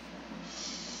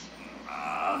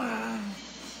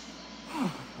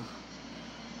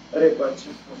 अरे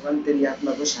भगवान तेरी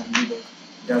आत्मा को शांति दो,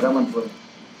 ज्यादा मत बोल।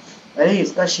 अरे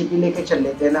इसका शिप ही लेके चल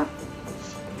लेते हैं ना,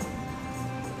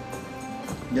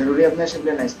 जरूरी अपना शिप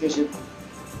लेना, इसकी शिप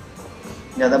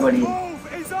ज्यादा बड़ी है।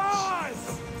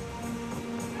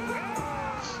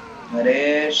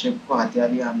 अरे शिप को हथिया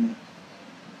दिया हमने।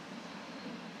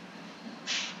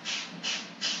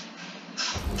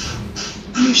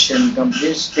 Mission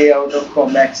complete, stay out of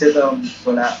combat से तो हम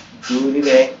थोड़ा दूर ही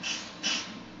गए।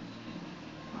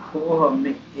 तो हमने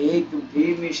एक भी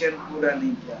मिशन पूरा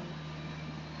नहीं किया,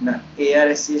 ना एआर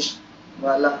असिस्ट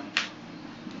वाला,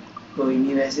 कोई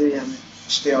नहीं। वैसे भी हमें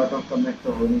स्टे आउट ऑफ कॉम्बैट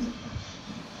तो हो नहीं सकता।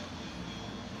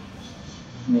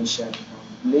 मिशन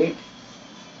कंप्लीट,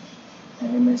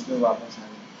 एनिमीज में वापस आ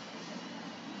गए,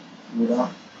 पूरा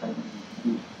खत्म।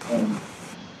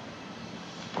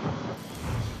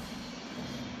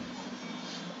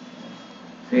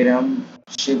 फिर हम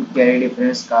ship carry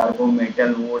different cargo,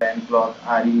 metal, wood and cloth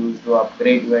are used to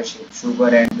upgrade your ship.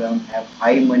 Sugar and rum have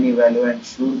high money value and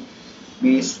should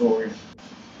be sold.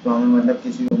 तो हमें मतलब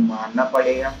किसी को मारना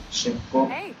पड़ेगा शिप को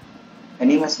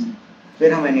एनिमस में,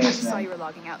 फिर हम एनिमस में। I saw you were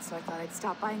logging out, so I thought I'd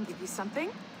stop by and give you something.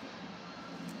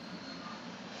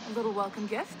 A little welcome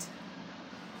gift.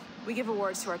 We give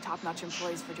awards to our top-notch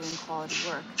employees for doing quality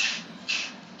work,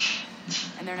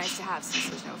 and they're nice to have since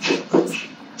there's no official bonus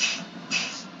scheme here.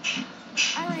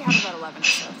 I already have about 11 or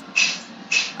so.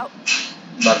 Oh.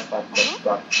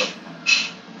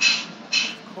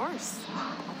 Of course.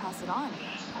 I'll pass it on.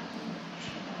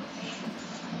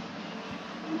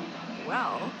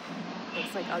 Well,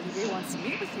 looks like Adéwalé wants to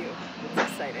meet with you. It's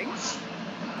exciting.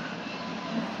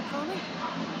 Follow me.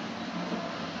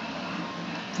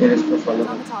 It's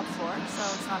on the top floor, so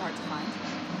it's not hard to find.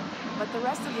 But the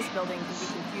rest of this building can be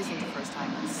confusing to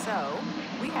first-timers, so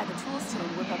we had the tools team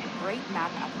whip up a great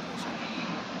map application.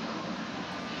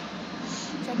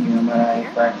 Check your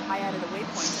computer. I added a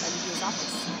waypoint to Adéwale's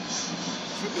office.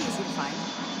 Should be easy to find.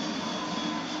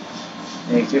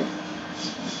 Exit.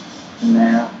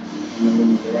 नया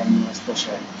मिल रहा है मस्त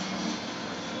शायद।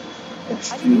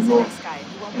 Experto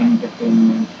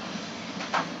Entertainment।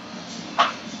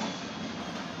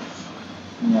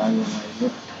 यहाँ ये हमारी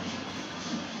lift.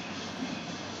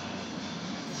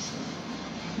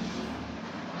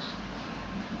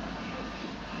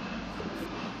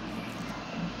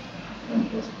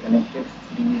 Connected.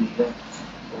 Please the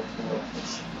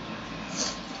office.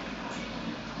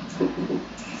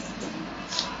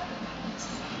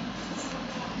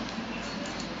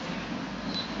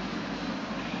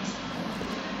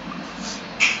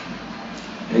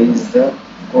 Is the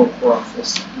Coco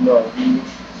office lobby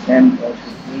and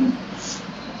everything.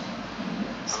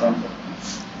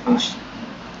 Fish.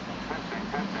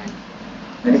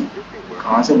 अरे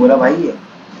कहाँ से बोला भाई ये?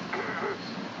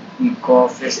 इको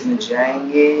ऑफिस में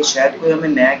जाएंगे, शायद कोई हमें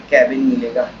नया कैबिन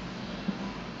मिलेगा।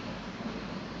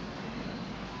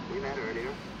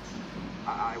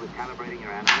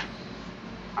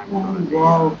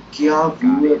 वाह क्या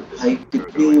व्यू है भाई,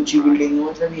 कितनी ऊंची बिल्डिंग है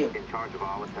मतलब ये।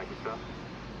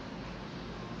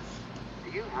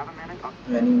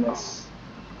 एनिमस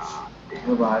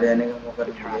तो बाहर जाने का मौका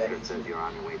नहीं दिया।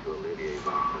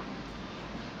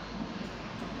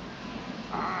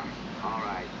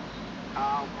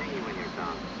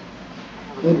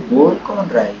 ये बोल कौन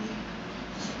रहा है ये?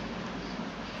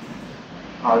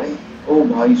 आगे ओ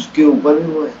भाई इसके ऊपर भी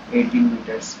वो है 18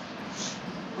 मीटर्स।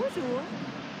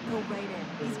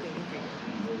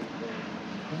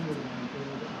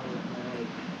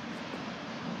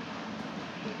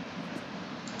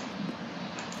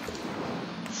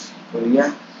 बढ़िया।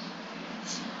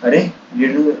 अरे ये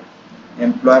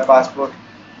एम्प्लॉय पासपोर्ट,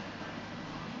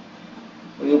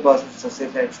 ये पासपोर्ट सबसे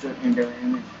फेस्टिव इंटरव्यू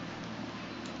में।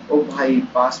 ओ भाई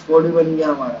पासपोर्ट भी बन गया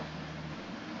हमारा।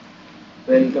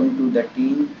 Welcome to the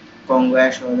team,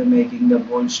 congrats for making the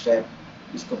bold step.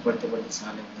 इसको पढ़ते पढ़ते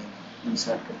साले में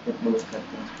इंसर्ट करके क्लोज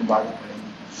करते हैं, उसको बाद में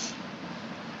पढ़ेंगे।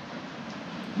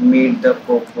 Meet the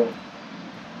cocoa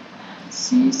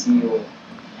CCO।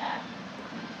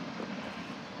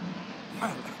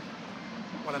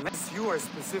 Well, unless you are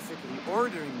specifically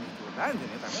ordering me to abandon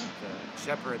it, I won't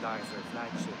jeopardize our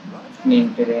flagship project.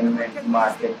 Entertainment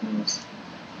market news.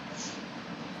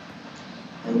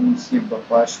 इसकी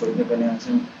बकवास छोड़ के पहले यहाँ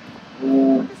से ओ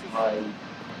भाई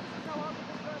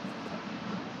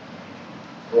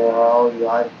वाह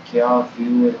यार क्या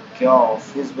व्यू है, क्या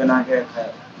ऑफिस बना के रखा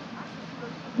है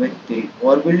भाई। तेरी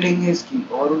और बिल्डिंग है इसकी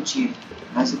और ऊंची,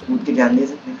 यहाँ से कूद के जान दे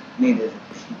सकते? नहीं दे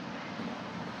सकते।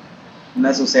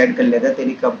 मैं सुसाइड कर लेता,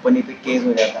 तेरी कंपनी पे केस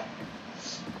हो जाता।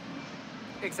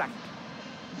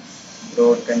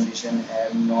 Road condition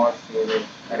have not favourite.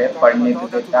 अरे पढ़ने तो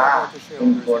देता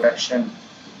इन प्रोडक्शन,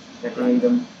 तो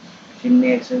एकदम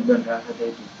किन्ने एक्सेस बन रहा था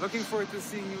तेरी। Looking forward to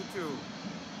seeing you too.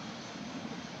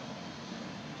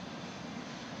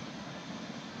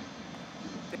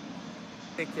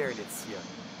 Take care, Letizia.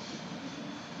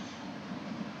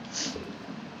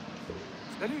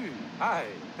 Salut. Hi.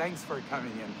 Thanks for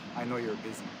coming in. I know you're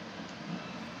busy.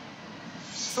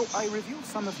 So I reviewed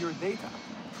some of your data.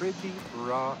 Pretty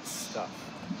raw stuff.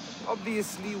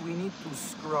 Obviously, we need to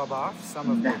scrub off some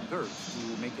of the dirt to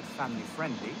make it family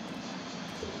friendly.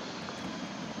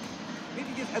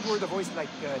 Maybe give Edward a voice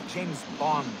like James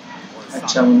Bond or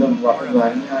something. Or a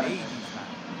ladies man.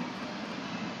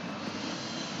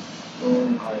 Oh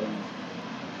my.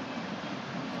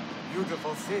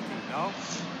 Beautiful city, no?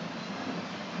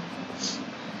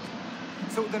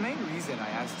 So the main reason I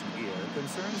asked you here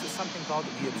concerns something called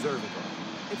the observatory.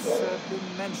 It's been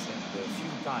mentioned a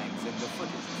few times in the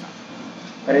footage.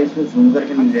 अरे इसमें zoom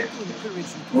करके नहीं देखते,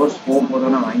 वो scope होता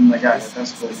ना भाई, मजा आ जाता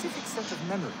scope। Specific set of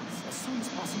memories as soon as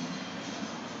possible.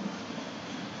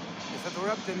 If it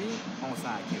were up to me, on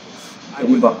s'en accuse.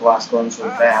 तेरी बकवास कौन सुन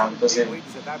रहा है? हम तो सिर्फ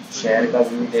शहर का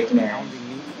व्यू देखने आए।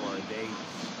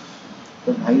 तो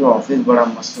भाई ऑफिस बड़ा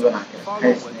मस्त बना के रखा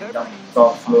है इसने, एकदम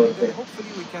टॉप फ्लोर पे।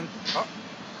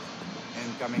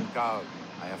 Incoming call.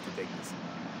 I have to take this.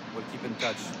 We'll keep in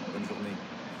touch. Bonne journée.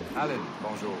 Alan,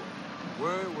 bonjour.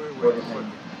 Ouais.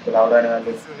 Cloud आने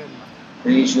वाले।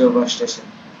 Reach your bus station.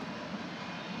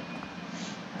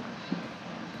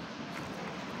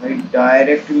 भाई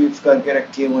डायरेक्ट लिफ्ट करके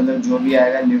रखी है, मतलब जो भी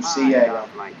आएगा लिफ्ट से ही आएगा।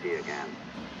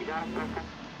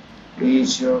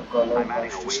 Reach your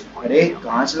bus station. अरे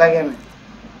कहाँ चला गया मैं?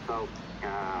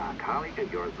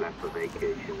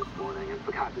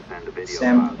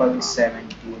 Sample 17.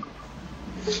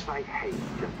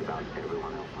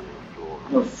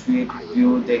 फिर व्यू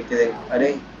देखते देखते, अरे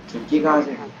खिड़की कहाँ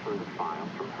से?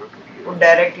 वो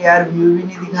डायरेक्ट यार व्यू भी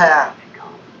नहीं दिखाया।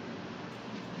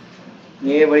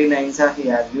 ये बड़ी नाइंसाफी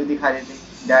यार, व्यू दिखा देते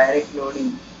डायरेक्ट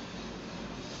लोडिंग।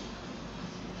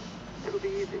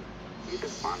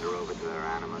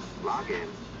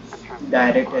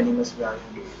 डायरेक्ट एनिमल्स पे आ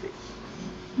गया।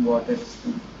 वाटर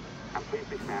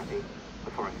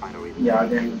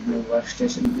याद है वर्क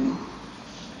स्टेशन पे।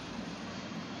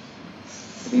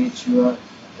 Reach your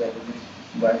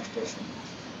work station.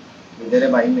 इधर है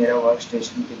भाई, मेरा वर्क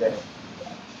स्टेशन किधर है?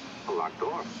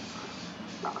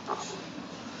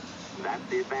 That's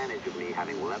the advantage of me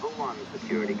having level 1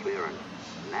 security clearance.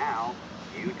 Now,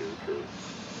 you do too.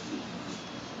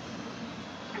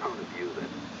 Don't abuse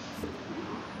it.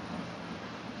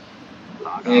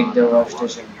 एक दो वर्क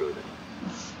स्टेशन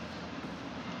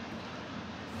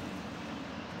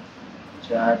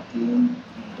 4 3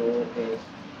 2 1।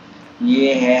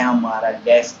 ये है हमारा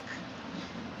डेस्क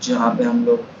जहाँ पे हम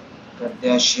लोग करते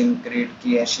हैं एशियन क्रेड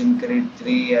की, एशियन क्रेड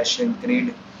 3, एशियन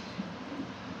क्रेड,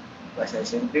 बस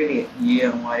एशियन क्रेड। ये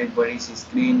हमारी बड़ी सी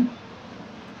स्क्रीन,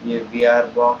 ये VR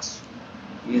बॉक्स,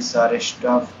 ये सारे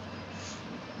स्टफ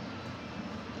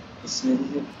इसमें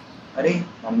से। अरे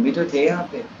हम भी तो थे यहाँ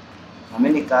पे, हमें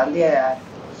निकाल दिया यार।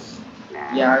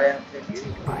 ये आ गया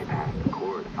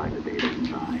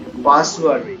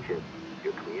password.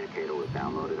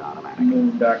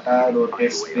 Move data,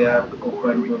 rotate sphere,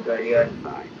 open tutorial.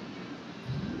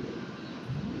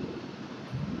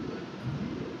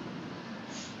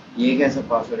 ये कैसा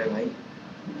पासवर्ड है भाई?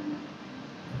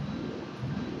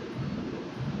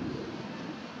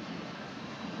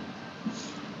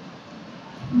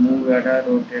 Move data,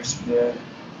 rotate sphere.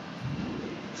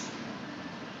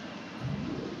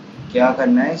 क्या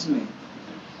करना है इसमें?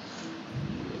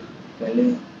 पहले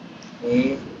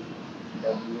AWD,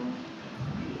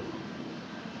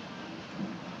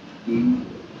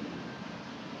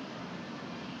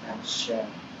 अच्छा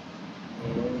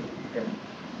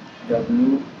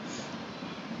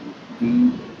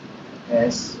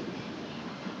AWDS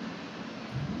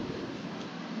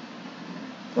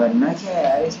करना क्या है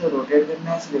यार इसमें? रोटेट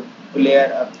करना है सिर्फ।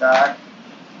 प्लेयर अवतार,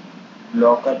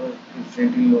 लॉकर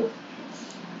डिफरेंटली लो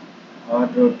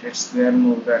और rotate square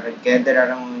move data, gather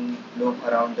data moving. loop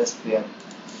around the sphere.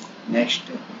 Next,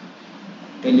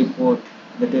 teleport.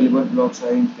 The teleport blocks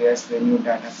are in pairs when your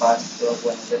data pass through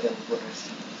one of the teleporters.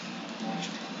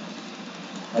 Next.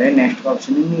 अरे next का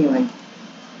option ही नहीं है भाई.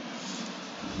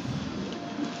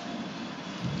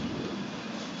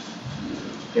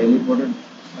 Teleporter.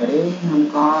 अरे हम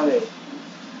कहाँ आ गए?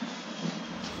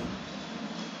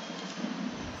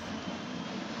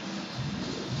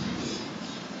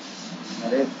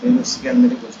 अरे फिर उसके अंदर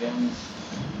ही घुस गए हम.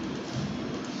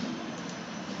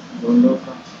 ढूंढो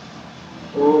का.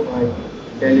 ओ भाई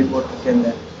टेलीपोर्टर के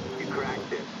अंदर.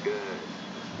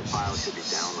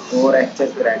 और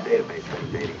access granted.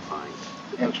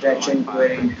 Extraction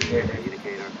query indicated.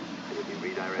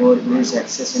 Or please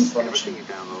access information.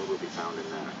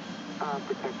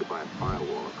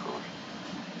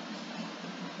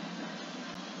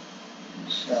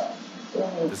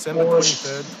 December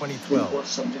 23rd, 2012.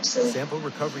 Sample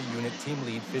Recovery Unit Team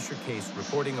Lead Fisher Case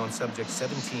reporting on Subject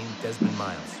 17, Desmond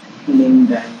Miles.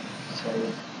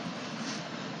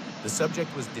 The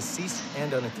subject was deceased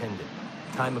and unattended.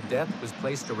 Time of death was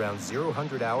placed around 0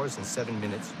 hours and 7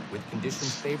 minutes, with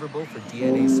conditions favorable for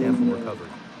DNA sample recovery.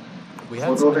 We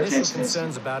had some initial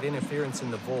concerns about interference in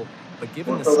the vault, but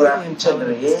given the skill and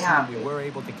talent of this team, we were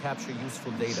able to capture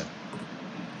useful data.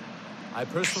 I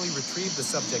personally retrieved the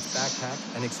subject's backpack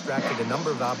and extracted a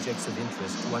number of objects of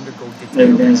interest to undergo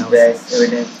detailed analysis.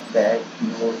 Evidence bag,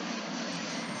 note.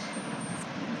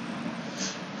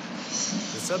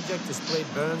 The subject displayed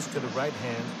burns to the right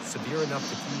hand, severe enough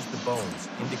to fuse the bones,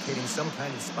 indicating some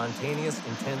kind of spontaneous,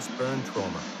 intense burn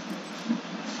trauma.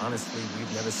 Honestly,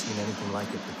 we've never seen anything like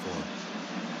it before.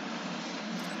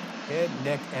 Head,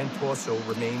 neck, and torso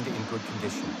remained in good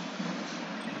condition.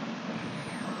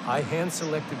 I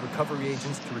hand-selected recovery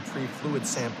agents to retrieve fluid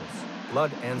samples,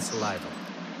 blood and saliva.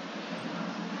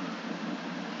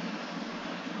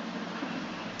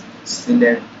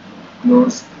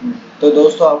 तो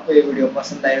दोस्तों आपको ये video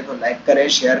पसंद आए तो like करें,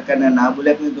 share करना ना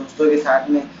भूलें अपने दोस्तों के साथ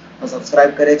में, और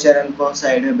सब्सक्राइब करें चैनल को.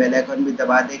 साइड में बेल आइकन भी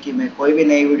दबा दें कि मैं कोई भी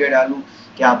नई वीडियो डालूं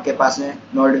कि आपके पास में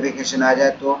नोटिफिकेशन आ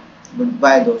जाए. तो गुड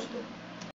बाय दोस्तों.